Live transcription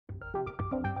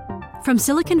From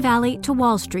Silicon Valley to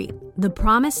Wall Street, the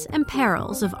promise and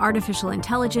perils of artificial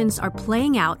intelligence are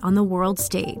playing out on the world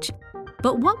stage.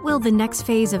 But what will the next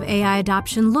phase of AI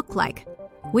adoption look like?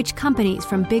 Which companies,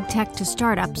 from big tech to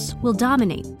startups, will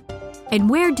dominate? And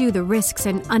where do the risks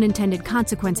and unintended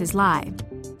consequences lie?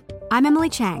 I'm Emily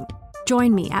Chang.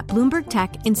 Join me at Bloomberg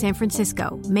Tech in San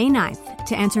Francisco, May 9th,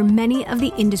 to answer many of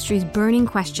the industry's burning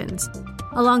questions,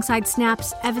 alongside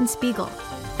Snap's Evan Spiegel,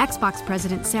 Xbox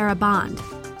President Sarah Bond,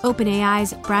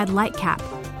 OpenAI's Brad Lightcap,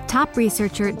 top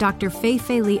researcher Dr.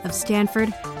 Fei-Fei Li of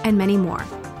Stanford, and many more.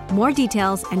 More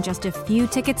details and just a few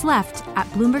tickets left at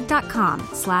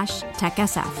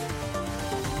Bloomberg.com/TechSF.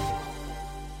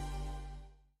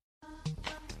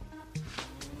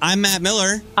 I'm Matt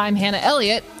Miller. I'm Hannah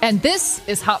Elliott, and this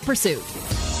is Hot Pursuit.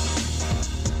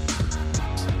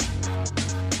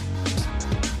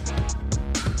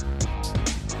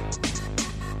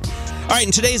 All right,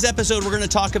 in today's episode, we're going to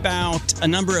talk about a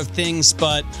number of things,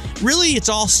 but really it's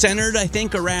all centered, I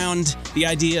think, around the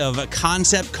idea of a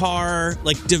concept car,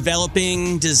 like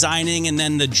developing, designing, and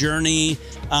then the journey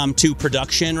to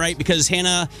production, right? Because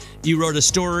Hannah, you wrote a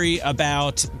story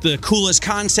about the coolest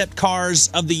concept cars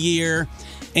of the year.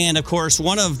 And of course,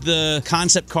 one of the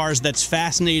concept cars that's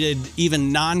fascinated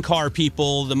even non-car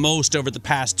people the most over the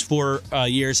past 4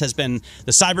 years has been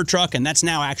the Cybertruck, and that's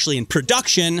now actually in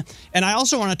production. And I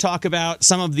also want to talk about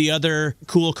some of the other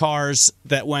cool cars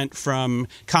that went from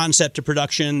concept to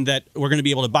production that we're going to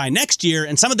be able to buy next year,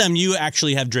 and some of them you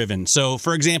actually have driven. So,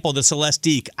 for example, the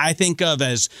Celestiq, I think of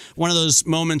as one of those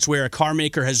moments where a car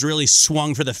maker has really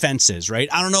swung for the fences, right?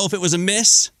 I don't know if it was a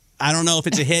miss. I don't know if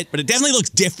it's a hit, but it definitely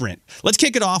looks different. Let's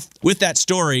kick it off with that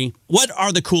story. What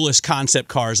are the coolest concept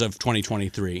cars of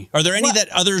 2023? Are there any that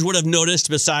others would have noticed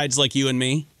besides like you and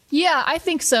me? Yeah, I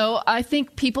think so. I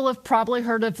think people have probably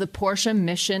heard of the Porsche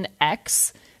Mission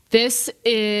X. This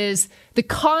is the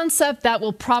concept that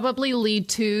will probably lead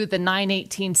to the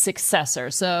 918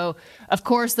 successor. So, of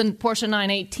course, the Porsche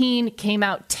 918 came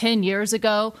out 10 years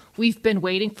ago. We've been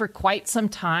waiting for quite some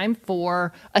time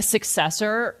for a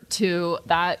successor to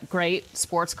that great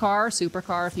sports car,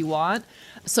 supercar if you want.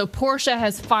 So Porsche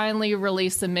has finally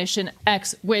released the Mission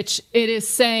X, which it is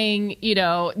saying, you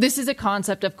know, this is a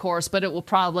concept, of course, but it will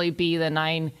probably be the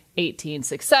 918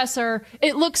 successor.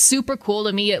 It looks super cool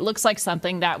to me. It looks like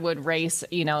something that would race,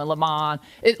 you know, Le Mans.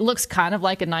 It looks kind of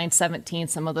like a 917,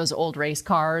 some of those old race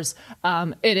cars.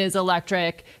 It is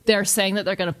electric. They're saying that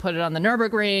they're going to put it on the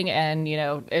Nürburgring and, you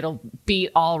know, it'll beat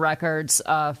all records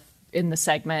in the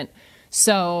segment.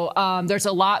 So there's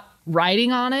a lot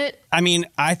riding on it. I mean,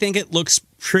 I think it looks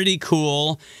pretty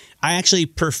cool. I actually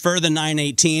prefer the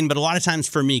 918, but a lot of times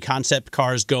for me, concept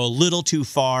cars go a little too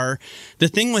far. The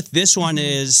thing with this one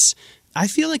is I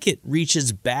feel like it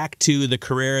reaches back to the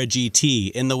Carrera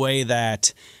GT in the way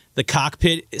that the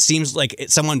cockpit seems like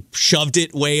someone shoved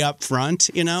it way up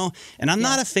front, you know? And I'm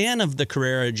not a fan of the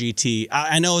Carrera GT.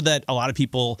 I know that a lot of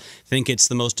people think it's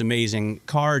the most amazing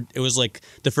car. It was like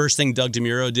the first thing Doug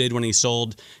DeMuro did when he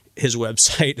sold his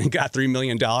website and got $3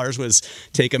 million was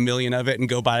take $1 million of it and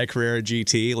go buy a Carrera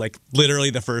GT, like literally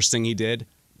the first thing he did.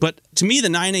 But to me, the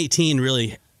 918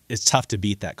 really is tough to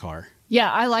beat that car. Yeah,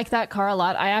 I like that car a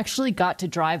lot. I actually got to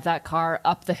drive that car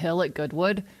up the hill at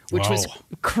Goodwood, which was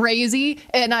crazy.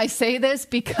 And I say this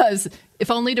because if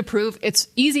only to prove it's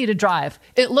easy to drive.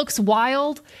 It looks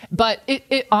wild, but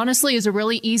it honestly is a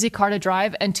really easy car to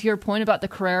drive. And to your point about the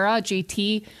Carrera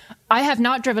GT, I have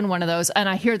not driven one of those, and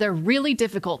I hear they're really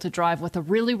difficult to drive with a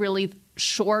really, really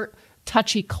short,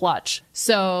 touchy clutch.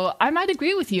 So I might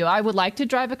agree with you. I would like to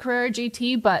drive a Carrera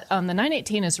GT, but the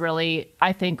 918 is really,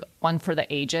 I think, one for the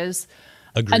ages.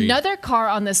 Agreed. Another car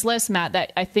on this list, Matt,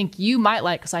 that I think you might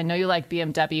like, because I know you like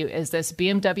BMW, is this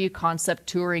BMW Concept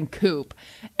Touring Coupe.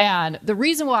 And the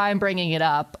reason why I'm bringing it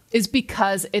up is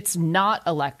because it's not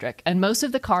electric. And most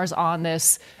of the cars on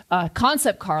this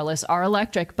concept car list are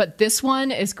electric, but this one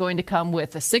is going to come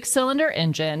with a 6-cylinder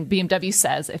engine, BMW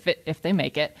says, if they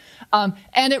make it. And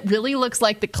it really looks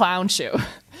like the clown shoe.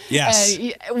 Yes.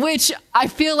 Which I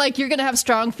feel like you're going to have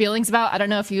strong feelings about. I don't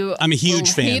know if you I'm a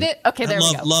huge fan. hate it. Okay, there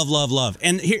we go. Love.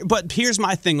 And here's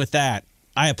my thing with that.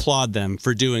 I applaud them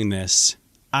for doing this.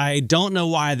 I don't know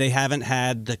why they haven't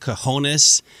had the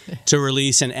cojones to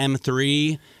release an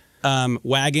M3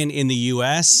 wagon in the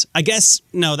U.S. I guess,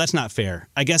 no, that's not fair.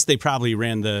 I guess they probably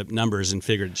ran the numbers and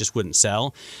figured it just wouldn't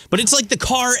sell. But it's like the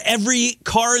car every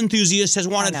car enthusiast has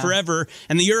wanted forever,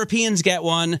 and the Europeans get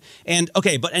one. And,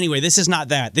 okay, but anyway, this is not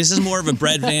that. This is more of a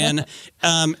bread van,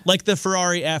 like the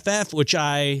Ferrari FF, which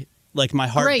I, like, my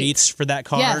heart beats for that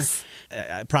car. Yes.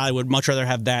 I probably would much rather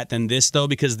have that than this, though,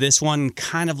 because this one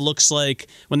kind of looks like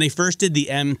when they first did the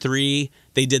M3,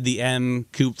 they did the M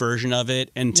Coupe version of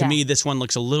it. And to me, this one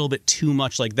looks a little bit too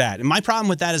much like that. And my problem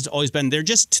with that has always been they're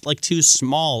just like too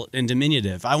small and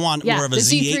diminutive. I want more of a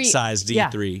Z8 size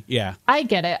Z3. Yeah. I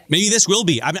get it. Maybe this will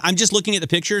be. I'm just looking at the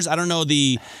pictures. I don't know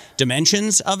the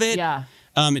dimensions of it. Yeah.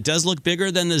 It does look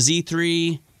bigger than the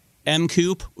Z3 M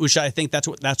Coupe, which I think that's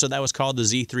what that was called, the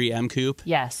Z3 M Coupe.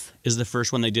 Yes. Is the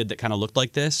first one they did that kind of looked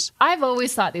like this. I've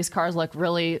always thought these cars look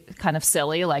really kind of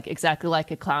silly, like exactly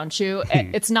like a clown shoe.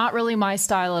 It's not really my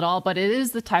style at all, but it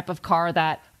is the type of car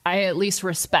that I at least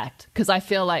respect because I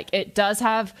feel like it does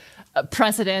have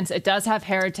precedence. It does have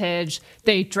heritage.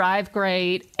 They drive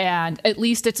great, and at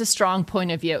least it's a strong point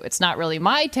of view. It's not really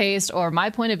my taste or my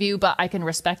point of view, but I can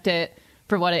respect it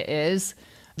for what it is.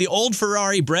 The old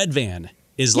Ferrari bread van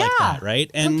is like that, right?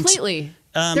 And completely.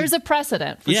 There's a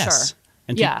precedent for sure.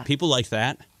 And people like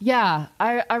that. Yeah,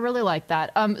 I really like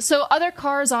that. So other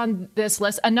cars on this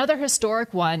list, another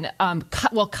historic one,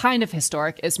 kind of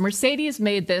historic, is Mercedes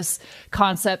made this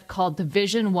concept called the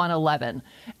Vision 111.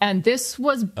 And this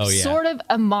was sort of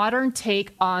a modern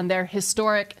take on their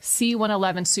historic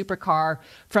C111 supercar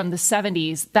from the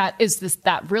 70s. That is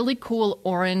that really cool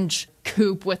orange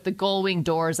coupe with the gull wing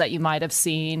doors that you might have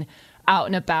seen out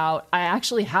and about. I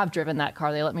actually have driven that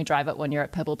car. They let me drive it one year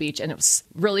at Pebble Beach, and it was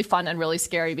really fun and really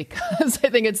scary because I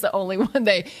think it's the only one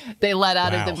they let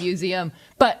out of the museum.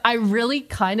 But I really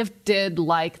kind of did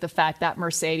like the fact that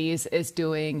Mercedes is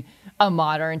doing a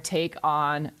modern take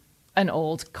on an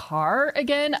old car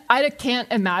again. I can't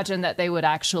imagine that they would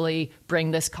actually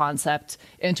bring this concept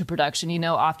into production. You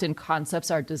know, often concepts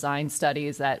are design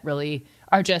studies that really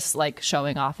are just like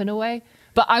showing off in a way.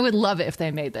 But I would love it if they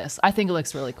made this. I think it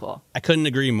looks really cool. I couldn't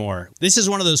agree more. This is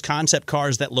one of those concept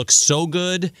cars that looks so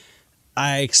good,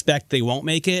 I expect they won't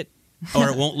make it or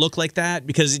it won't look like that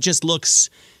because it just looks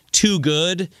too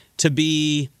good to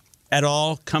be at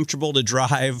all comfortable to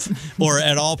drive or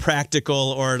at all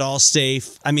practical or at all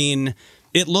safe. I mean,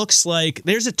 it looks like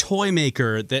there's a toy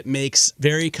maker that makes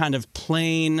very kind of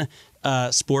plain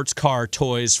sports car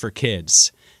toys for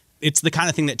kids. It's the kind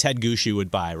of thing that Ted Gushue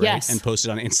would buy, right? Yes. And post it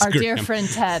on Instagram. Our dear friend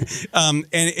Ted. And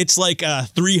it's like a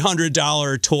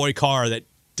 $300 toy car that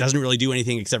doesn't really do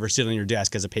anything except for sit on your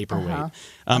desk as a paperweight.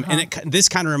 And this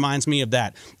kind of reminds me of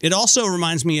that. It also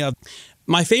reminds me of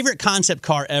my favorite concept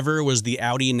car ever was the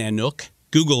Audi Nanook.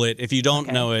 Google it. If you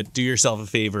don't know it, do yourself a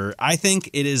favor. I think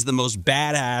it is the most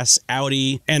badass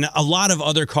Audi, and a lot of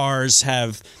other cars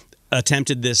have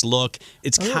attempted this look.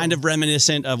 It's kind of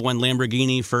reminiscent of when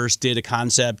Lamborghini first did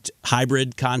a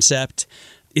hybrid concept.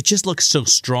 It just looks so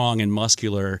strong and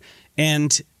muscular.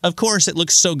 And of course, it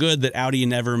looks so good that Audi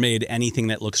never made anything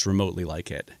that looks remotely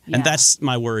like it. Yeah. And that's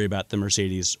my worry about the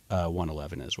Mercedes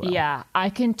 111 as well. Yeah, I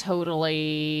can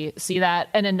totally see that.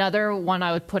 And another one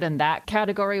I would put in that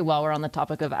category while we're on the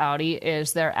topic of Audi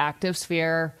is their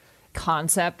ActiveSphere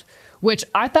concept, which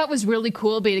I thought was really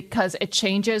cool because it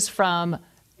changes from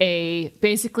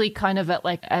basically kind of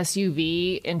like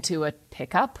SUV into a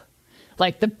pickup.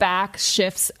 Like the back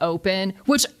shifts open,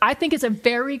 which I think is a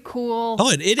very cool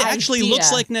it actually idea.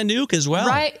 Looks like Nanook as well.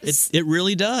 Right. It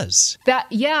really does.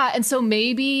 And so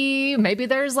maybe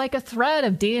there's like a thread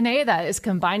of DNA that is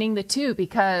combining the two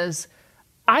because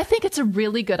I think it's a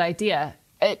really good idea.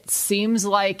 It seems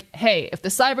like, hey, if the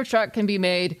Cybertruck can be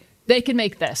made, they can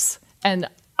make this. And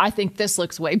I think this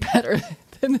looks way better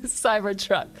than the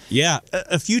Cybertruck. Yeah.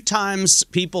 A few times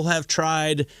people have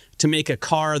tried to make a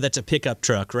car that's a pickup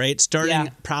truck, right? Starting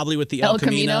probably with the El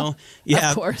Camino. Yeah.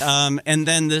 Of course. And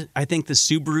then I think the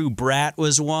Subaru Brat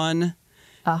was one.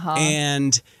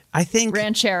 And I think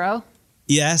Ranchero.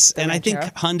 Yes. And Ranchero. I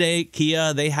think Hyundai,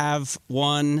 Kia, they have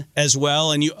one as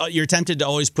well. And you're tempted to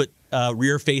always put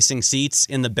rear-facing seats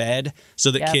in the bed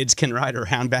so that kids can ride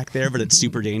around back there, but it's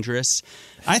super dangerous.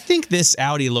 I think this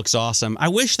Audi looks awesome. I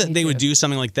wish that they would do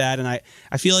something like that, and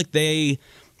I feel like they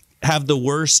have the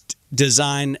worst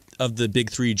design of the big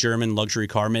three German luxury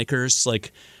car makers,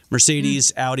 like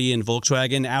Mercedes, Audi, and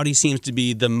Volkswagen. Audi seems to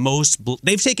be the most...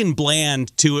 they've taken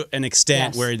bland to an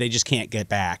extent where they just can't get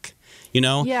back, you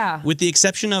know? Yeah. With the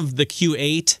exception of the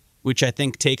Q8, which I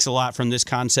think takes a lot from this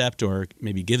concept or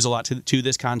maybe gives a lot to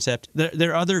this concept.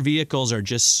 Their other vehicles are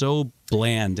just so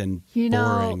bland and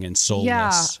boring and soulless.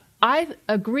 Yeah, I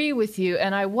agree with you,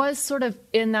 and I was sort of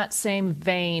in that same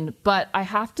vein, but I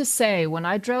have to say, when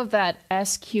I drove that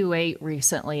SQ8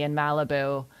 recently in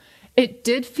Malibu, it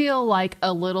did feel like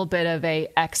a little bit of a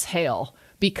exhale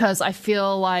because I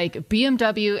feel like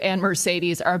BMW and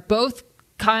Mercedes are both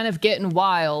kind of getting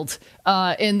wild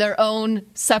in their own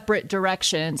separate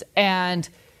directions. And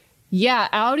yeah,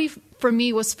 Audi for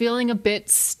me was feeling a bit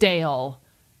stale.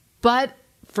 But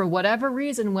for whatever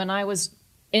reason, when I was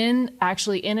in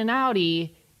an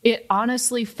Audi, it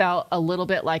honestly felt a little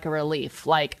bit like a relief.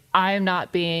 Like I'm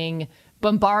not being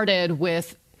bombarded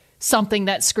with something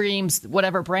that screams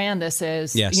whatever brand this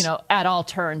is, yes. At all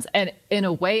turns. And in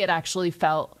a way, it actually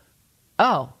felt,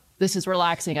 oh, this is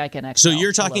relaxing. I can exhale. So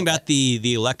you're talking about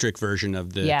the electric version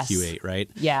of the yes. Q8, right?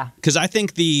 Yeah. Because I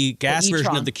think the gas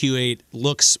version of the Q8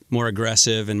 looks more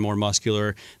aggressive and more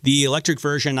muscular. The electric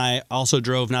version, I also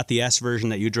drove, not the S version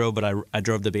that you drove, but I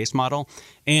drove the base model.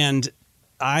 And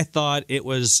I thought it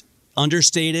was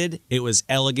understated, it was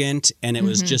elegant, and it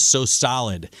was just so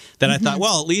solid that I thought,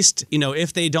 well, at least,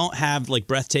 if they don't have like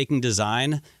breathtaking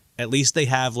design, at least they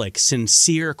have like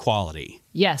sincere quality.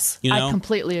 Yes, I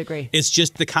completely agree. It's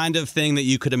just the kind of thing that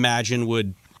you could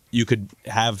imagine you could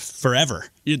have forever.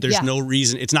 There's no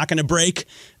reason. It's not going to break.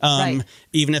 Right.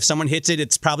 Even if someone hits it,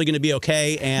 it's probably going to be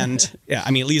okay. And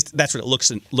at least that's what it looks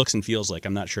and feels like.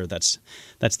 I'm not sure that's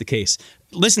the case.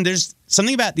 Listen, there's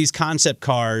something about these concept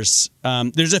cars.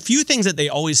 There's a few things that they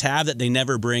always have that they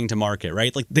never bring to market,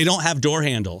 right? Like they don't have door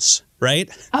handles, right?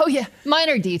 Oh, yeah.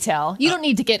 Minor detail. You don't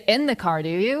need to get in the car, do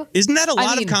you? Isn't that a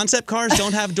lot of concept cars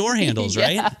don't have door handles,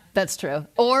 right? Yeah, that's true.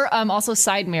 Or also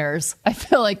side mirrors. I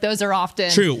feel like those are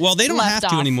often true. Well, they don't have to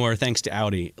off. anymore thanks to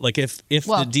Audi. Like if the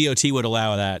DOT would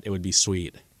allow that, it would be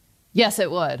sweet. Yes,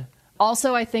 it would.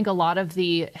 Also, I think a lot of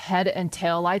the head and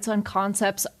tail lights on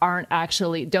concepts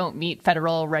don't meet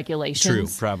federal regulations. True,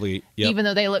 probably. Yep. Even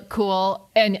though they look cool.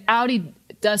 And Audi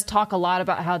does talk a lot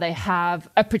about how they have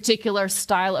a particular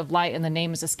style of light, and the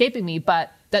name is escaping me,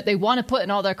 but that they want to put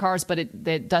in all their cars, but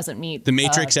it doesn't meet. The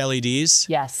Matrix LEDs?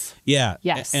 Yes. Yeah.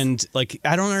 Yes. And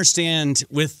I don't understand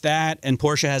with that, and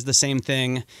Porsche has the same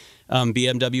thing.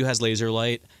 BMW has laser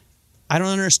light. I don't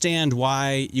understand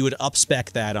why you would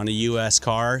up-spec that on a U.S.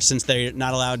 car since they're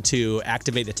not allowed to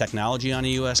activate the technology on a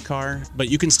U.S. car, but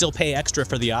you can still pay extra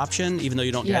for the option even though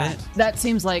you don't get it. That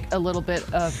seems like a little bit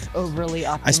of overly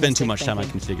optimistic I spend too much time on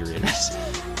thinking. configurators.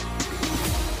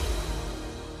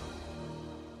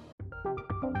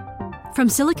 From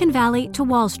Silicon Valley to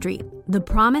Wall Street, the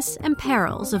promise and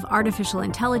perils of artificial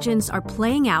intelligence are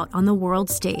playing out on the world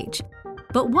stage.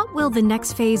 But what will the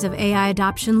next phase of AI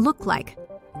adoption look like?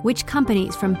 Which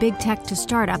companies from big tech to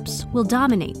startups will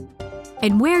dominate?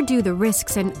 And where do the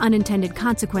risks and unintended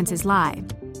consequences lie?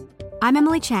 I'm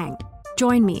Emily Chang.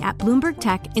 Join me at Bloomberg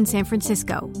Tech in San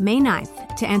Francisco, May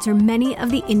 9th, to answer many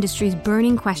of the industry's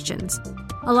burning questions,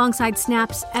 alongside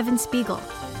Snap's Evan Spiegel,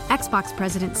 Xbox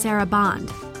President Sarah Bond,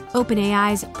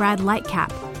 OpenAI's Brad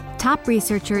Lightcap, top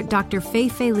researcher Dr.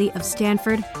 Fei-Fei Li of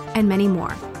Stanford, and many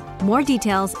more. More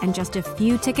details and just a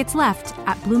few tickets left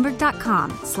at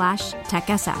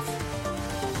Bloomberg.com/TechSF.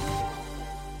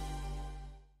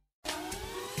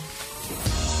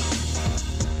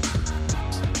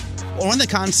 One of the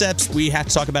concepts we have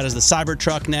to talk about is the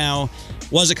Cybertruck now.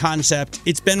 Was a concept.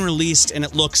 It's been released and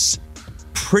it looks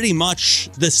pretty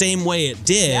much the same way it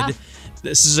did. Yeah.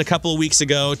 This is a couple of weeks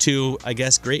ago to, I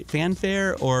guess, great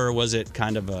fanfare, or was it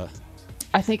kind of a...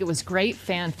 I think it was great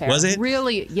fanfare. Was it?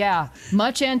 Really, yeah.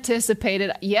 Much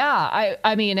anticipated. Yeah,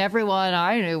 I mean, everyone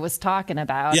I knew was talking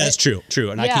about it. Yeah, it's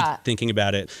true. And I keep thinking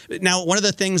about it. Now, one of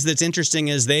the things that's interesting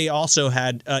is they also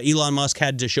had, Elon Musk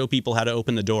had to show people how to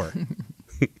open the door.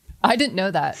 I didn't know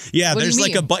that. Yeah, What do there's you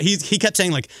like mean? he kept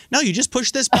saying like, no, you just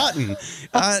push this button.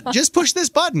 Just push this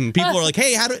button. People are like,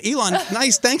 hey, Elon,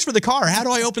 nice, thanks for the car. How do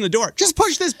I open the door? Just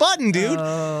push this button, dude.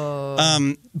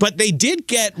 Oh. But they did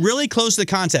get really close to the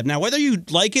concept. Now, whether you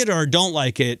like it or don't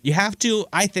like it, you have to,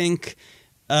 I think,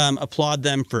 applaud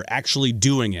them for actually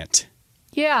doing it.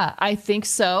 Yeah, I think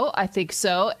so.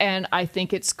 And I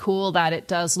think it's cool that it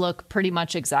does look pretty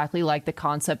much exactly like the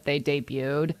concept they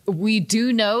debuted. We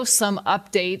do know some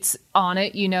updates on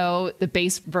it. You know, the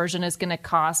base version is going to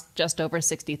cost just over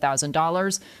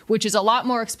 $60,000, which is a lot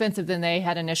more expensive than they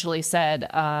had initially said.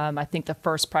 I think the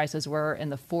first prices were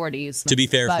in the 40s. To be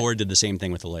fair, Ford did the same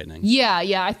thing with the Lightning.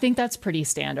 Yeah, I think that's pretty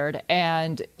standard.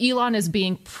 And Elon is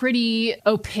being pretty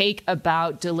opaque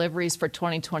about deliveries for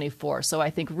 2024. So I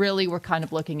think really we're kind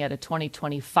of looking at a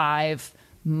 2025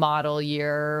 model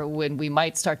year when we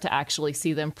might start to actually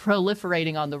see them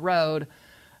proliferating on the road.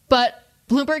 But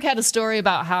Bloomberg had a story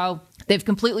about how they've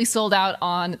completely sold out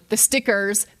on the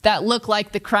stickers that look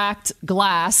like the cracked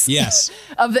glass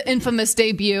of the infamous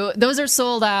debut. Those are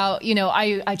sold out. You know,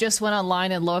 I just went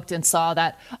online and looked and saw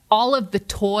that all of the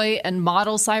toy and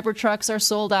model Cybertrucks are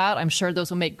sold out. I'm sure those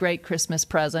will make great Christmas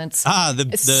presents.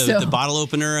 The bottle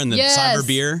opener and the cyber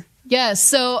beer. Yes,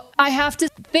 so I have to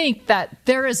think that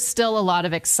there is still a lot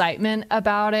of excitement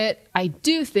about it. I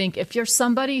do think if you're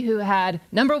somebody who had,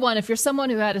 number one, if you're someone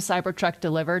who had a Cybertruck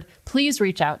delivered, please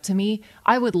reach out to me.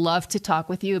 I would love to talk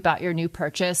with you about your new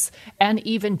purchase and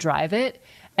even drive it.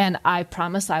 And I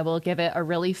promise I will give it a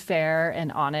really fair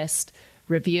and honest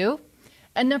review.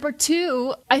 And number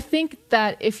two, I think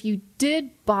that if you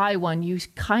did buy one, you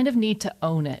kind of need to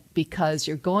own it because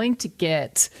you're going to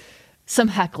get some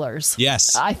hecklers.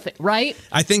 Yes. I think, right?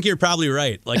 I think you're probably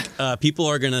right. Like, people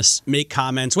are going to make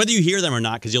comments, whether you hear them or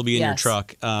not, because you'll be in your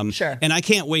truck. Sure. And I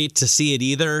can't wait to see it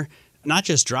either. Not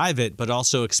just drive it, but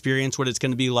also experience what it's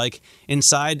going to be like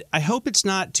inside. I hope it's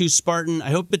not too Spartan. I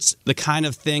hope it's the kind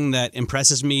of thing that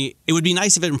impresses me. It would be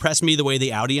nice if it impressed me the way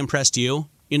the Audi impressed you.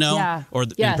 You know, or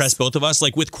impress both of us,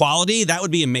 like with quality, that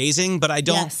would be amazing. But I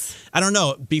don't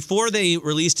know. Before they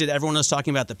released it, everyone was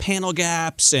talking about the panel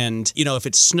gaps and, you know, if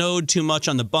it snowed too much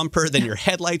on the bumper, then your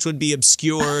headlights would be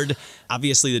obscured.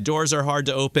 Obviously, the doors are hard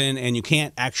to open and you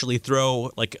can't actually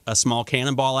throw like a small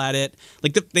cannonball at it.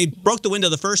 Like they broke the window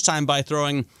the first time by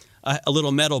throwing a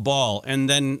little metal ball. And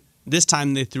then this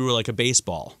time they threw like a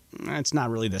baseball. It's not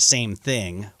really the same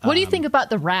thing. What do you think about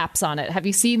the wraps on it? Have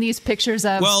you seen these pictures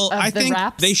of I the think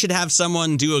wraps? they should have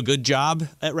someone do a good job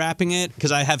at wrapping it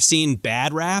because I have seen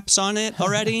bad wraps on it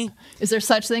already. Is there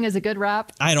such thing as a good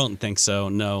wrap? I don't think so,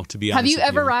 no, to be honest. Have you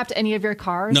ever wrapped any of your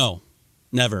cars? No,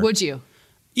 never. Would you?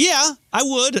 Yeah, I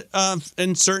would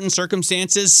in certain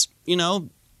circumstances, you know,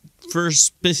 for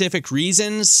specific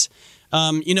reasons.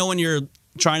 You know, when you're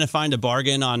trying to find a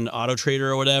bargain on Auto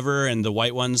Trader or whatever, and the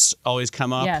white ones always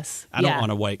come up. Yes. I don't want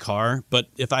a white car, but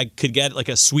if I could get like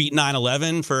a sweet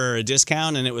 911 for a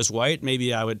discount and it was white,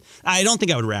 maybe I would. I don't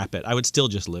think I would wrap it. I would still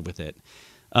just live with it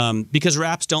because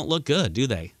wraps don't look good, do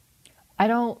they? I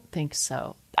don't think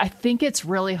so. I think it's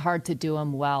really hard to do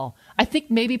them well. I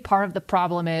think maybe part of the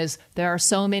problem is there are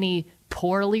so many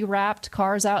poorly wrapped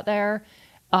cars out there.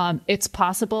 It's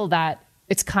possible that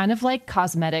it's kind of like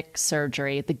cosmetic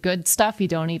surgery. The good stuff, you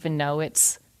don't even know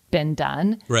it's been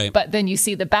done. Right. But then you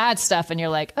see the bad stuff and you're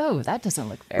like, oh, that doesn't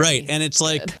look very right. And it's good.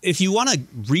 like, if you want a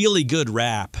really good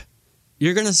wrap,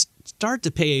 you're going to start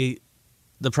to pay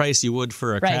the price you would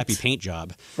for a crappy paint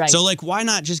job. Right. So like, why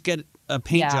not just get a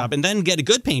paint job and then get a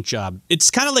good paint job?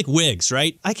 It's kind of like wigs,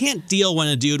 right? I can't deal when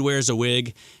a dude wears a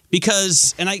wig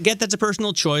because, and I get that's a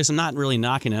personal choice. I'm not really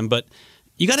knocking him, but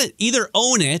you got to either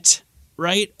own it,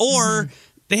 right? Or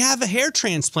they have hair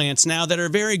transplants now that are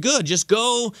very good. Just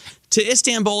go to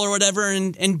Istanbul or whatever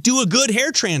and do a good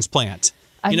hair transplant.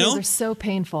 I you know, they're so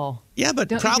painful. Yeah, but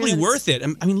Don't probably worth it.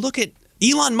 I mean, look at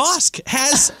Elon Musk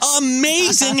has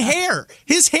amazing hair.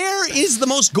 His hair is the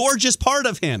most gorgeous part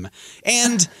of him.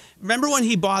 And remember when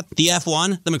he bought the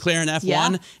F1, the McLaren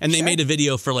F1, and they made a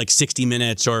video for like 60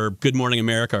 Minutes or Good Morning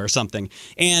America or something.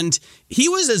 And he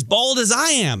was as bald as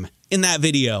I am in that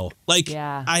video. Like,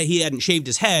 he hadn't shaved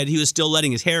his head. He was still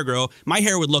letting his hair grow. My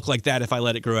hair would look like that if I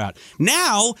let it grow out.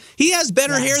 Now, he has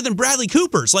better hair than Bradley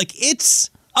Cooper's. Like,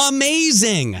 it's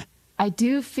amazing. I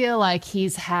do feel like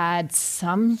he's had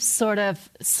some sort of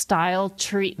style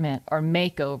treatment or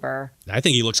makeover. I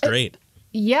think he looks great.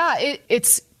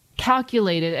 It's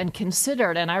calculated and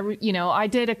considered. And I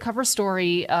did a cover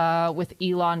story with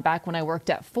Elon back when I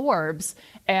worked at Forbes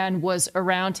and was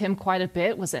around him quite a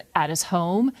bit, was at his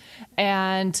home.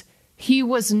 And he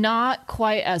was not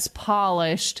quite as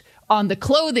polished on the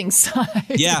clothing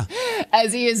side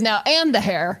as he is now, and the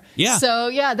hair. Yeah.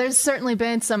 So, there's certainly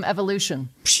been some evolution.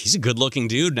 He's a good-looking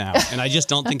dude now, and I just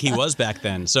don't think he was back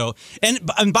then. So,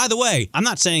 and by the way, I'm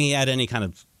not saying he had any kind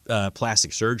of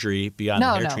plastic surgery beyond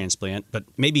the hair transplant, but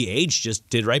maybe age just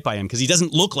did right by him because he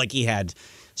doesn't look like he had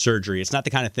surgery. It's not the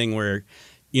kind of thing where,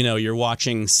 you know, you're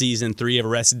watching season 3 of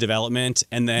Arrested Development,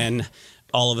 and then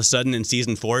all of a sudden in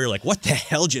season 4, you're like, what the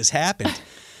hell just happened?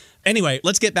 Anyway,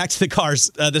 let's get back to the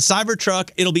cars. The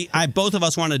Cybertruck, both of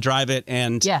us want to drive it,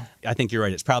 and I think you're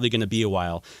right. It's probably going to be a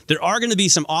while. There are going to be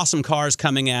some awesome cars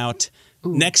coming out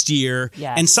next year,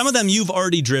 and some of them you've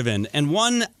already driven. And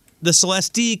one, the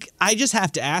Celestiq, I just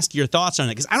have to ask your thoughts on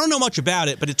it because I don't know much about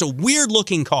it, but it's a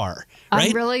weird-looking car,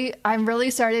 right? I'm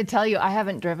really sorry to tell you, I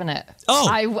haven't driven it. Oh,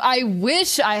 I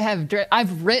wish I have.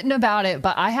 I've written about it,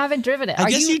 but I haven't driven it.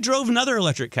 I guess you drove another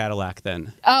electric Cadillac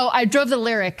then. Oh, I drove the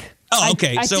Lyriq. Oh,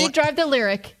 okay. I did drive the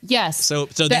Lyriq, yes. So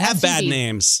they have SUV. Bad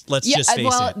names. Let's just face it.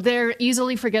 Well, they're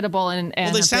easily forgettable and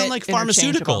well, they sound like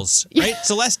pharmaceuticals, right?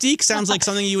 Celestiq sounds like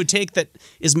something you would take that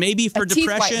is maybe for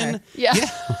depression. Yeah.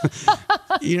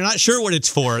 You're not sure what it's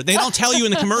for. They don't tell you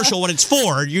in the commercial what it's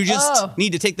for. You just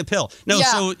need to take the pill. No, Yeah.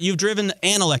 so you've driven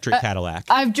an electric Cadillac.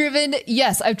 I've driven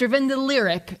the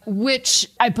Lyriq, which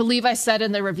I believe I said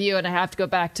in the review, and I have to go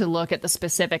back to look at the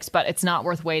specifics, but it's not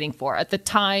worth waiting for. At the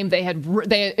time,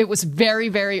 it was very,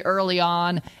 very early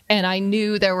on, and I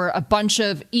knew there were a bunch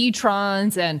of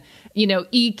e-trons and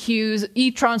EQs,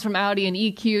 e-trons from Audi and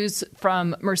EQs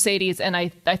from Mercedes, and I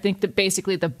think that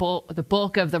basically the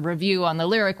bulk of the review on the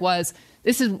Lyriq was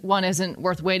one isn't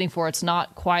worth waiting for. It's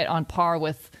not quite on par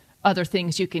with other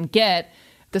things you can get.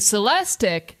 The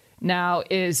Celestiq now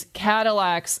is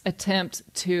Cadillac's attempt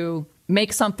to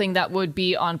make something that would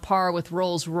be on par with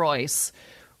Rolls-Royce,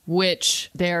 which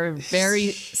they're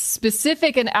very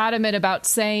specific and adamant about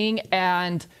saying,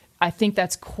 and I think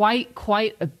that's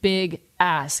quite a big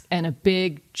ask and a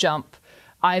big jump.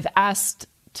 I've asked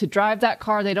to drive that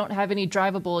car. They don't have any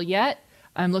drivable yet.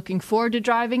 I'm looking forward to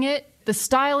driving it. The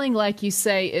styling, like you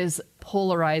say, is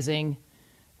polarizing,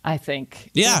 I think.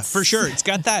 Yeah, for sure. It's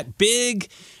got that big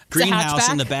greenhouse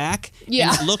in the back.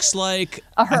 Yeah. And it looks like,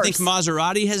 a hearse. I think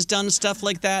Maserati has done stuff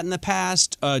like that in the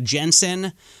past.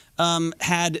 Jensen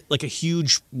had like a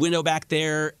huge window back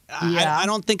there. Yeah. I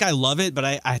don't think I love it, but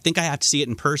I think I have to see it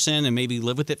in person and maybe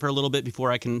live with it for a little bit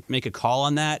before I can make a call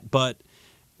on that. But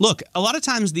look, a lot of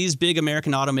times these big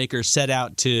American automakers set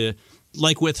out to,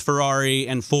 like with Ferrari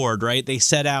and Ford, right? They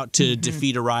set out to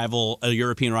defeat a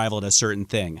European rival at a certain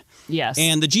thing. Yes.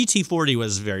 And the GT40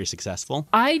 was very successful.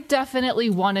 I definitely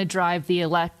want to drive the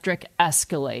electric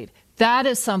Escalade. That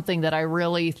is something that I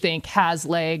really think has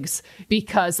legs,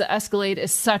 because the Escalade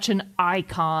is such an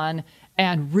icon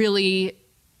and really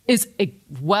is a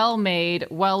well-made,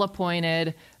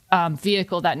 well-appointed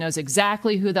vehicle that knows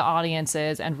exactly who the audience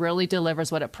is and really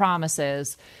delivers what it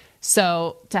promises.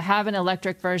 So to have an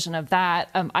electric version of that,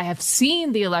 I have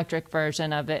seen the electric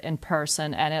version of it in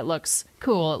person, and it looks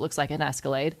cool. It looks like an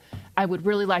Escalade. I would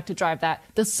really like to drive that.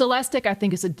 The Celestiq, I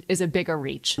think, is a bigger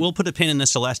reach. We'll put a pin in the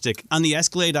Celestiq. On the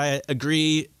Escalade, I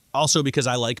agree, also because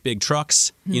I like big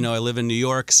trucks. I live in New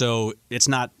York, so it's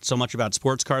not so much about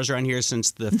sports cars around here, since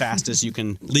the fastest you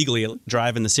can legally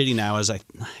drive in the city now is, I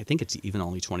think it's even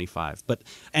only 25. But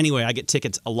anyway, I get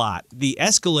tickets a lot. The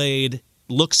Escalade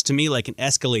looks to me like an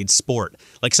Escalade Sport.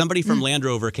 Like somebody from Land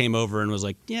Rover came over and was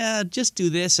like, yeah, just do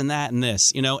this and that and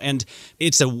this, and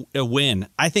it's a win.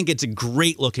 I think it's a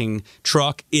great looking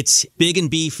truck. It's big and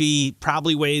beefy,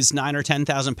 probably weighs 9,000 or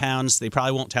 10,000 pounds. They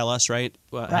probably won't tell us, right,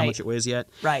 how much it weighs yet.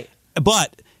 Right.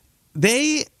 But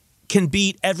they can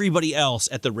beat everybody else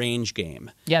at the range game.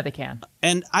 Yeah, they can.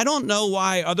 And I don't know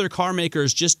why other car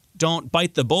makers just don't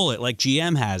bite the bullet like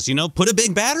GM has. Put a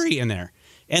big battery in there.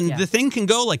 And the thing can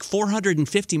go like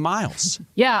 450 miles.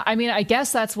 Yeah, I mean, I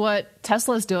guess that's what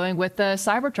Tesla's doing with the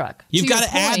Cybertruck. You've got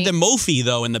to add the Mophie,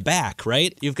 though, in the back,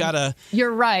 right? You've got to...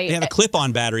 You're right. They have a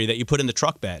clip-on battery that you put in the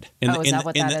truck bed. In the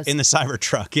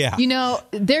Cybertruck, yeah.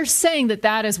 They're saying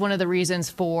that is one of the reasons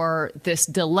for this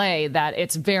delay, that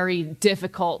it's very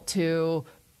difficult to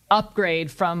upgrade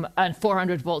from a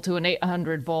 400-volt to an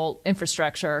 800-volt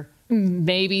infrastructure.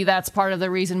 Maybe that's part of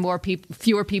the reason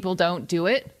fewer people don't do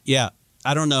it. Yeah.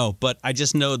 I don't know, but I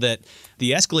just know that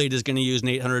the Escalade is going to use an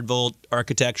 800-volt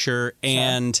architecture,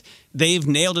 and they've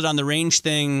nailed it on the range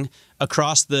thing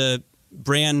across the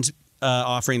brand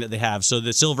offering that they have. So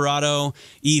the Silverado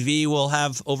EV will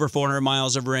have over 400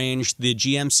 miles of range. The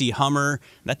GMC Hummer,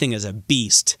 that thing is a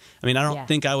beast. I mean, I don't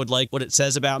think I would like what it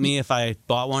says about me if I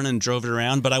bought one and drove it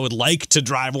around, but I would like to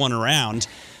drive one around.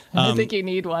 I think you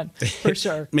need one, for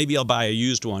sure. Maybe I'll buy a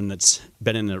used one that's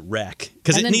been in a wreck,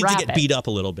 because it needs to get beat up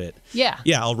a little bit. Yeah.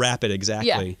 Yeah, I'll wrap it,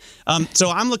 exactly. Yeah. So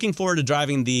I'm looking forward to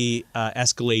driving the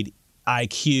Escalade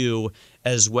IQ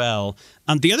as well.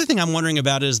 The other thing I'm wondering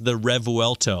about is the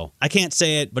Revuelto. I can't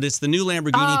say it, but it's the new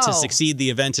Lamborghini to succeed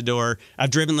the Aventador. I've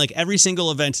driven like every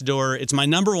single Aventador. It's my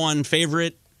number one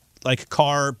favorite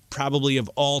car probably of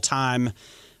all time.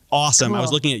 Awesome. Cool. I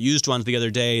was looking at used ones the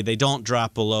other day. They don't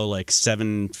drop below like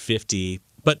 $750.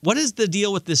 But what is the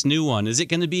deal with this new one? Is it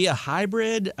going to be a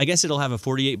hybrid? I guess it'll have a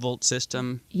 48-volt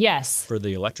system. Yes. For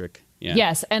the electric. Yeah.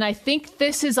 Yes, and I think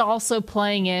this is also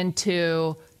playing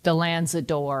into the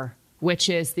Lanzador, which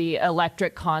is the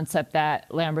electric concept that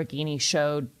Lamborghini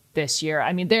showed this year.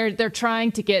 I mean, they're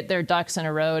trying to get their ducks in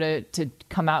a row to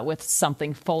come out with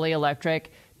something fully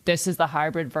electric. This is the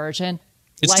hybrid version.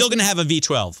 It's still going to have a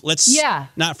V12. Let's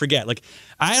not forget.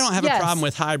 I don't have a problem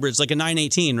with hybrids, like a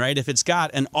 918, right? If it's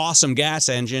got an awesome gas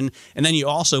engine and then you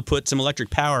also put some electric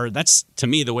power, that's, to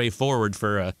me, the way forward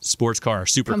for a sports car or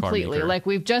supercar completely maker. Like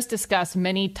we've just discussed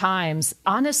many times.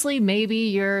 Honestly, maybe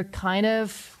you're kind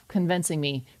of convincing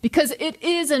me, because it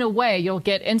is, in a way, you'll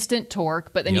get instant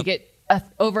torque, but then you get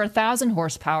over 1,000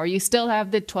 horsepower. You still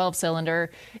have the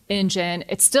 12-cylinder engine.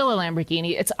 It's still a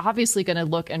Lamborghini. It's obviously going to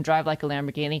look and drive like a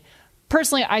Lamborghini.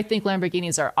 Personally, I think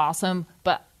Lamborghinis are awesome,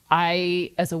 but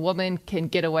I, as a woman, can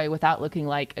get away without looking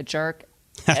like a jerk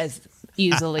as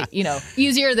easily,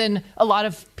 easier than a lot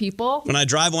of people. When I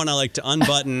drive one, I like to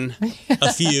unbutton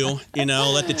a few,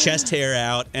 let the chest hair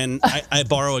out, and I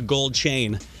borrow a gold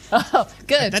chain. Oh,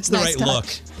 good. That's the nice right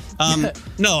touch. look.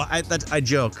 No, I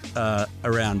joke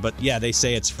around, but yeah, they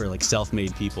say it's for like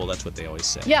self-made people. That's what they always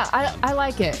say. Yeah, I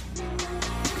like it.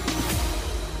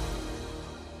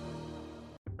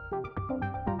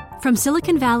 From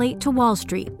Silicon Valley to Wall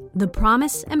Street, the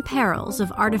promise and perils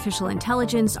of artificial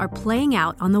intelligence are playing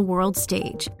out on the world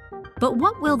stage. But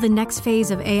what will the next phase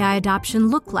of AI adoption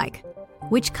look like?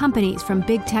 Which companies, from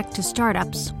big tech to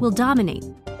startups, will dominate?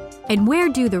 And where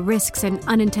do the risks and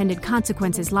unintended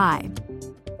consequences lie?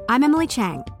 I'm Emily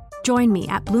Chang. Join me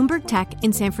at Bloomberg Tech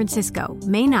in San Francisco,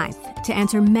 May 9th, to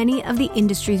answer many of the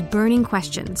industry's burning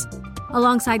questions,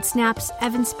 alongside Snap's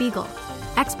Evan Spiegel,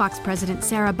 Xbox President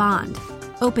Sarah Bond,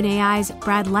 OpenAI's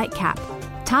Brad Lightcap,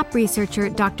 top researcher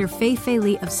Dr. Fei-Fei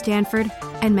Li of Stanford,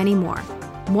 and many more.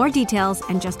 More details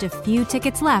and just a few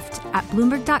tickets left at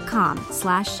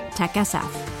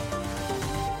Bloomberg.com/TechSF.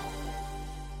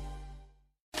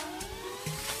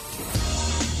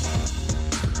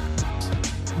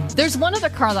 There's one other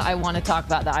car that I want to talk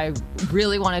about that I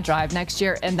really want to drive next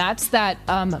year, and that's that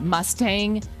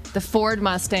Mustang, the Ford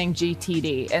Mustang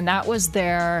GTD. And that was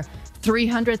their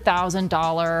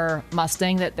 $300,000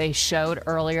 Mustang that they showed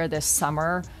earlier this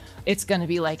summer. It's going to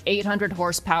be like 800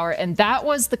 horsepower. And that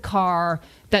was the car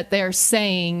that they're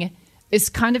saying is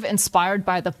kind of inspired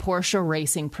by the Porsche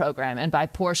racing program and by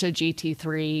Porsche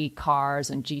GT3 cars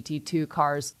and GT2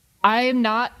 cars. I am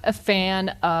not a fan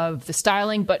of the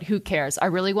styling, but who cares? I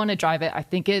really want to drive it. I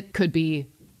think it could be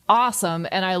awesome.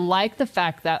 And I like the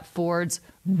fact that Ford's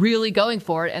really going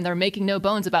for it, and they're making no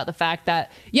bones about the fact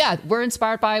that, yeah, we're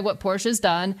inspired by what Porsche's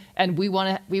done, and we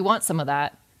want some of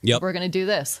that. Yep. We're going to do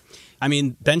this. I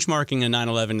mean, benchmarking a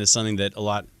 911 is something that a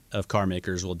lot of car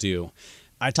makers will do.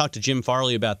 I talked to Jim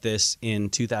Farley about this in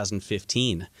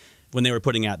 2015 when they were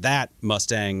putting out that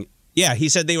Mustang. Yeah, he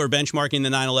said they were benchmarking the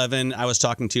 911. I was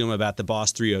talking to him about the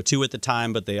Boss 302 at the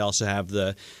time, but they also have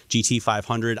the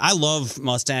GT500. I love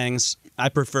Mustangs. I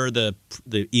prefer the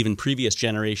even previous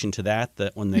generation to that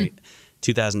when they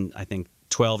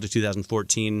 2012 to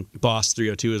 2014 Boss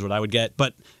 302 is what I would get.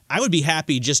 But I would be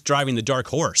happy just driving the Dark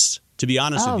Horse, to be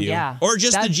honest with you. Yeah. Or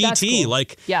just the GT. Cool.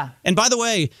 Yeah. And by the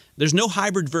way, there's no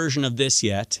hybrid version of this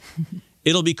yet.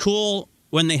 It'll be cool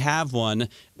when they have one.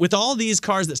 With all these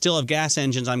cars that still have gas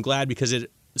engines, I'm glad, because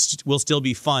it will still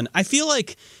be fun. I feel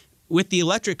like with the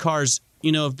electric cars,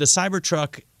 if the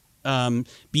Cybertruck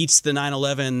beats the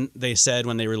 911, they said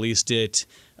when they released it,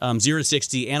 0 to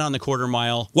 60 and on the quarter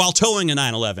mile while towing a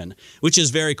 911, which is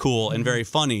very cool and very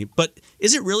funny. But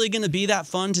is it really going to be that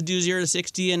fun to do 0 to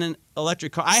 60 in an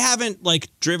electric car? I haven't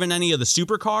driven any of the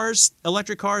supercars,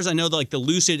 electric cars. I know the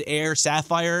Lucid Air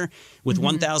Sapphire with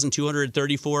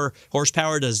 1,234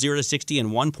 horsepower does 0 to 60 in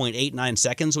 1.89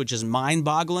 seconds, which is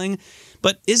mind-boggling.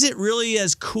 But is it really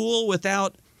as cool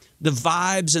without the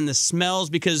vibes and the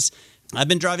smells? Because I've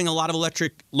been driving a lot of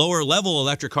lower-level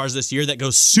electric cars this year that go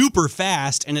super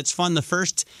fast, and it's fun the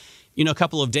first,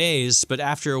 couple of days, but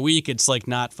after a week, it's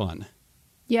not fun.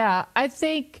 Yeah, I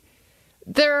think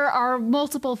there are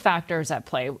multiple factors at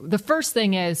play. The first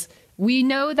thing is we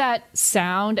know that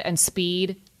sound and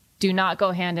speed do not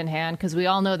go hand in hand, because we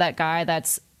all know that guy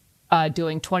that's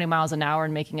doing 20 miles an hour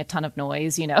and making a ton of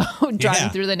noise, driving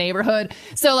through the neighborhood.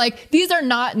 So these are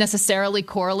not necessarily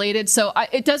correlated. So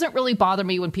it doesn't really bother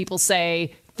me when people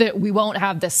say that we won't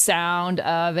have the sound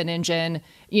of an engine.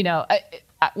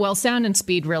 Well, sound and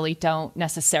speed really don't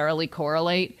necessarily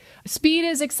correlate. Speed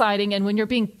is exciting. And when you're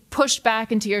being pushed back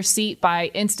into your seat by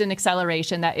instant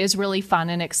acceleration, that is really fun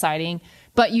and exciting.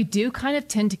 But you do kind of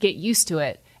tend to get used to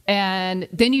it. And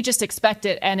then you just expect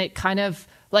it, and it kind of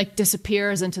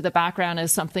disappears into the background as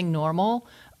something normal.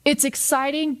 It's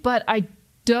exciting, but I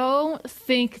don't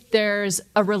think there's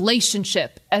a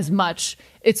relationship as much.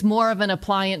 It's more of an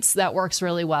appliance that works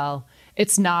really well.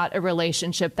 It's not a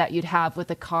relationship that you'd have with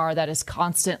a car that is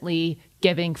constantly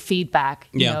giving feedback,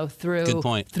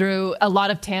 through a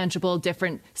lot of tangible,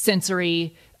 different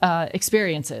sensory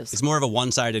experiences. It's more of a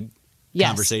one-sided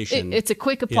conversation. It's a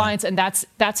quick appliance, and that's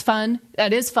fun.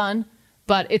 That is fun.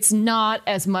 But it's not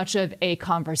as much of a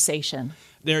conversation.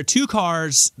 There are two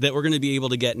cars that we're going to be able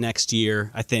to get next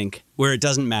year, I think, where it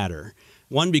doesn't matter.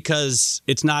 One, because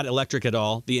it's not electric at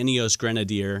all, the Ineos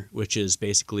Grenadier, which is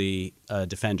basically a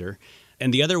Defender.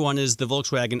 And the other one is the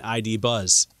Volkswagen ID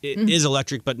Buzz. It is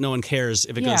electric, but no one cares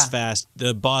if it goes fast.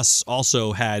 The bus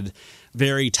also had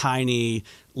very tiny,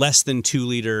 less than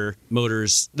 2-liter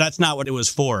motors. That's not what it was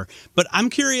for. But I'm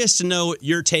curious to know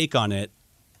your take on it.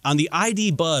 On the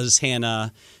ID Buzz,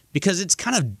 Hannah, because it's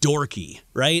kind of dorky,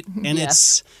 right? And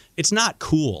it's not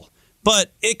cool.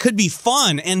 But it could be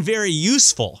fun and very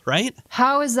useful, right?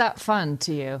 How is that fun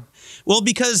to you? Well,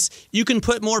 because you can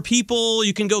put more people,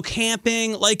 you can go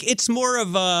camping. Like, it's more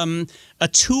of a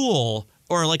tool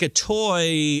or like a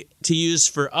toy to use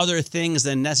for other things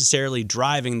than necessarily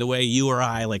driving the way you or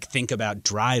I like think about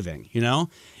driving, you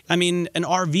know? I mean, an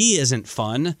RV isn't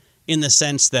fun in the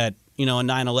sense that, you know, a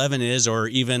 911 is, or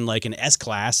even like an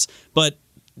S-Class, but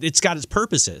it's got its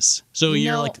purposes. So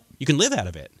you're like, you can live out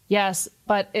of it. Yes,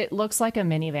 but it looks like a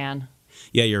minivan.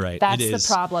 Yeah, you're right. That's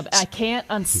the problem. I can't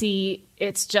unsee.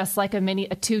 It's just like a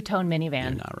two-tone minivan.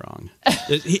 You're not wrong.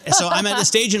 So I'm at the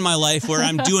stage in my life where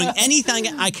I'm doing anything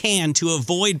I can to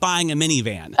avoid buying a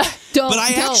minivan. But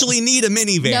I actually need a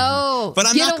minivan. No, but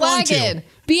I'm not going to. Get a wagon.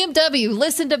 BMW,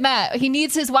 listen to Matt. He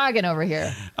needs his wagon over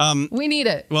here. We need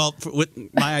it. Well,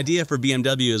 my idea for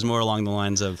BMW is more along the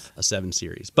lines of a 7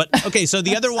 Series. But, okay, so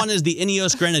the other one is the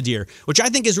Ineos Grenadier, which I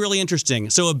think is really interesting.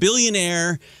 So a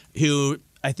billionaire who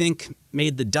I think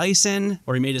made the Dyson,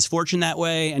 or he made his fortune that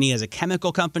way, and he has a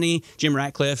chemical company, Jim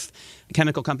Ratcliffe, a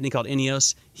chemical company called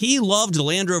Ineos. He loved the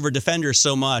Land Rover Defender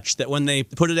so much that when they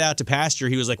put it out to pasture,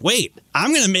 he was like, wait,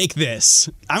 I'm going to make this.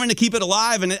 I'm going to keep it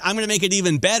alive, and I'm going to make it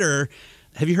even better.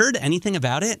 Have you heard anything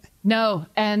about it? No,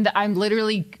 and I'm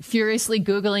literally furiously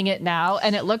Googling it now,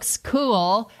 and it looks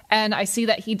cool, and I see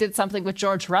that he did something with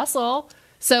George Russell.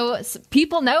 So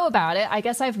people know about it. I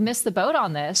guess I've missed the boat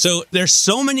on this. So there's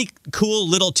so many cool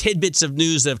little tidbits of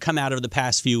news that have come out over the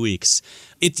past few weeks.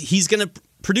 He's going to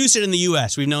produce it in the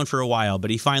U.S. We've known for a while, but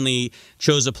he finally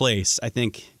chose a place, I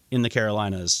think, in the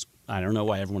Carolinas. I don't know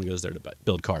why everyone goes there to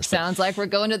build cars. Sounds like we're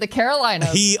going to the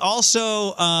Carolinas. He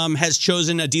also has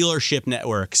chosen a dealership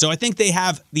network. So I think they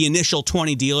have the initial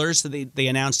 20 dealers that they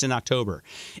announced in October.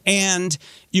 And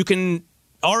you can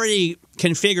already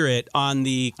configure it on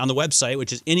the website,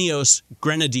 which is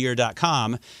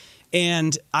IneosGrenadier.com.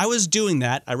 And I was doing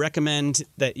that. I recommend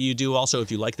that you do also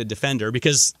if you like the Defender,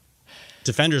 because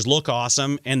Defenders look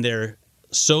awesome and they're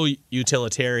so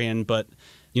utilitarian, but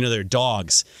you know, they're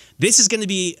dogs. This is going to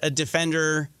be a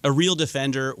Defender, a real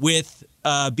Defender with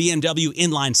BMW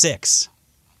inline 6.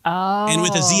 Oh. And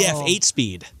with a ZF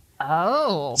 8-speed.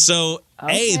 Oh. So,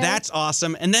 okay. That's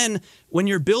awesome. And then when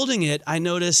you're building it, I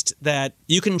noticed that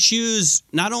you can choose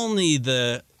not only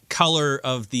the color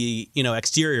of the,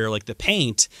 exterior, like the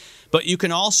paint, but you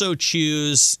can also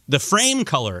choose the frame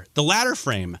color, the ladder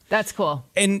frame. That's cool.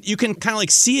 And you can kind of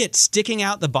like see it sticking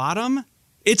out the bottom.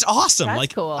 It's awesome.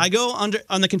 That's cool. I go on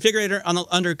the configurator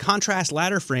under contrast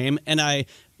ladder frame, and I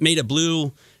made a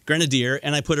blue Grenadier,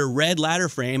 and I put a red ladder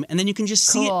frame, and then you can just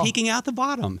see it peeking out the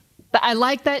bottom. But I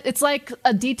like that. It's like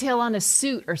a detail on a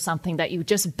suit or something that you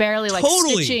just barely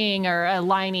stitching or a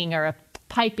lining or a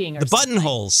piping or the something.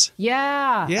 buttonholes.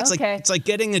 Yeah. Yeah, okay. It's like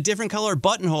getting a different color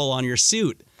buttonhole on your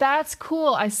suit. That's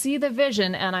cool. I see the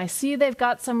vision, and I see they've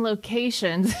got some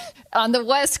locations on the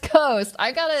West Coast.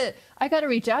 I gotta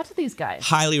reach out to these guys.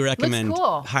 Highly recommend. Looks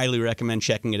cool. Highly recommend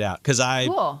checking it out, because I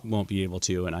won't be able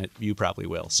to, and you probably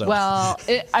will. So well,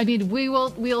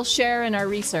 we'll share in our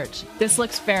research. This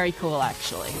looks very cool,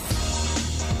 actually.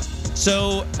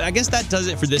 So I guess that does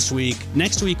it for this week.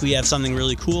 Next week we have something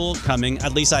really cool coming,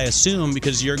 at least I assume,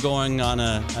 because you're going on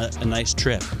a nice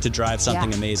trip to drive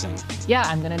something amazing. Yeah,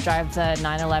 I'm going to drive the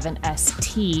 911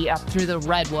 ST up through the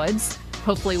Redwoods.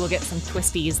 Hopefully we'll get some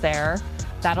twisties there.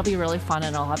 That'll be really fun,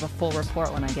 and I'll have a full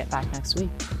report when I get back next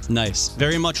week. Nice.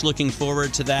 Very much looking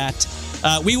forward to that.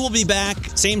 We will be back,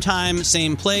 same time,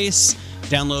 same place.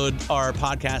 Download our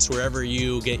podcast wherever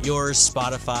you get yours,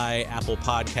 Spotify, Apple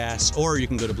Podcasts, or you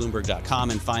can go to Bloomberg.com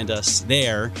and find us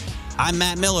there. I'm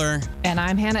Matt Miller. And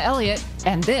I'm Hannah Elliott,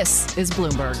 and this is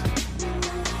Bloomberg.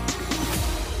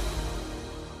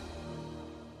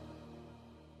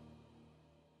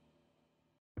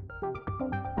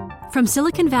 From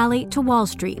Silicon Valley to Wall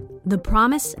Street, the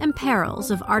promise and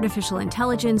perils of artificial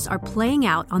intelligence are playing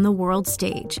out on the world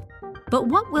stage. But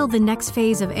what will the next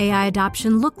phase of AI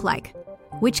adoption look like?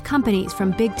 Which companies,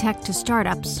 from big tech to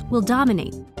startups, will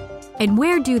dominate? And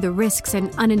where do the risks and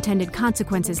unintended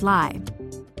consequences lie?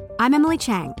 I'm Emily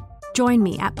Chang. Join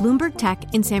me at Bloomberg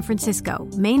Tech in San Francisco,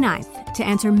 May 9th, to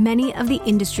answer many of the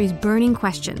industry's burning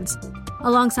questions,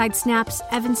 alongside Snap's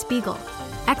Evan Spiegel,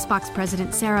 Xbox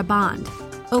President Sarah Bond,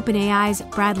 OpenAI's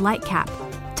Brad Lightcap,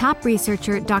 top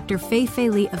researcher Dr. Fei-Fei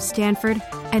Li of Stanford,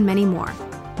 and many more.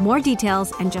 More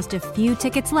details and just a few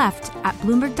tickets left at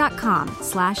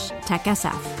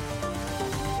Bloomberg.com/TechSF.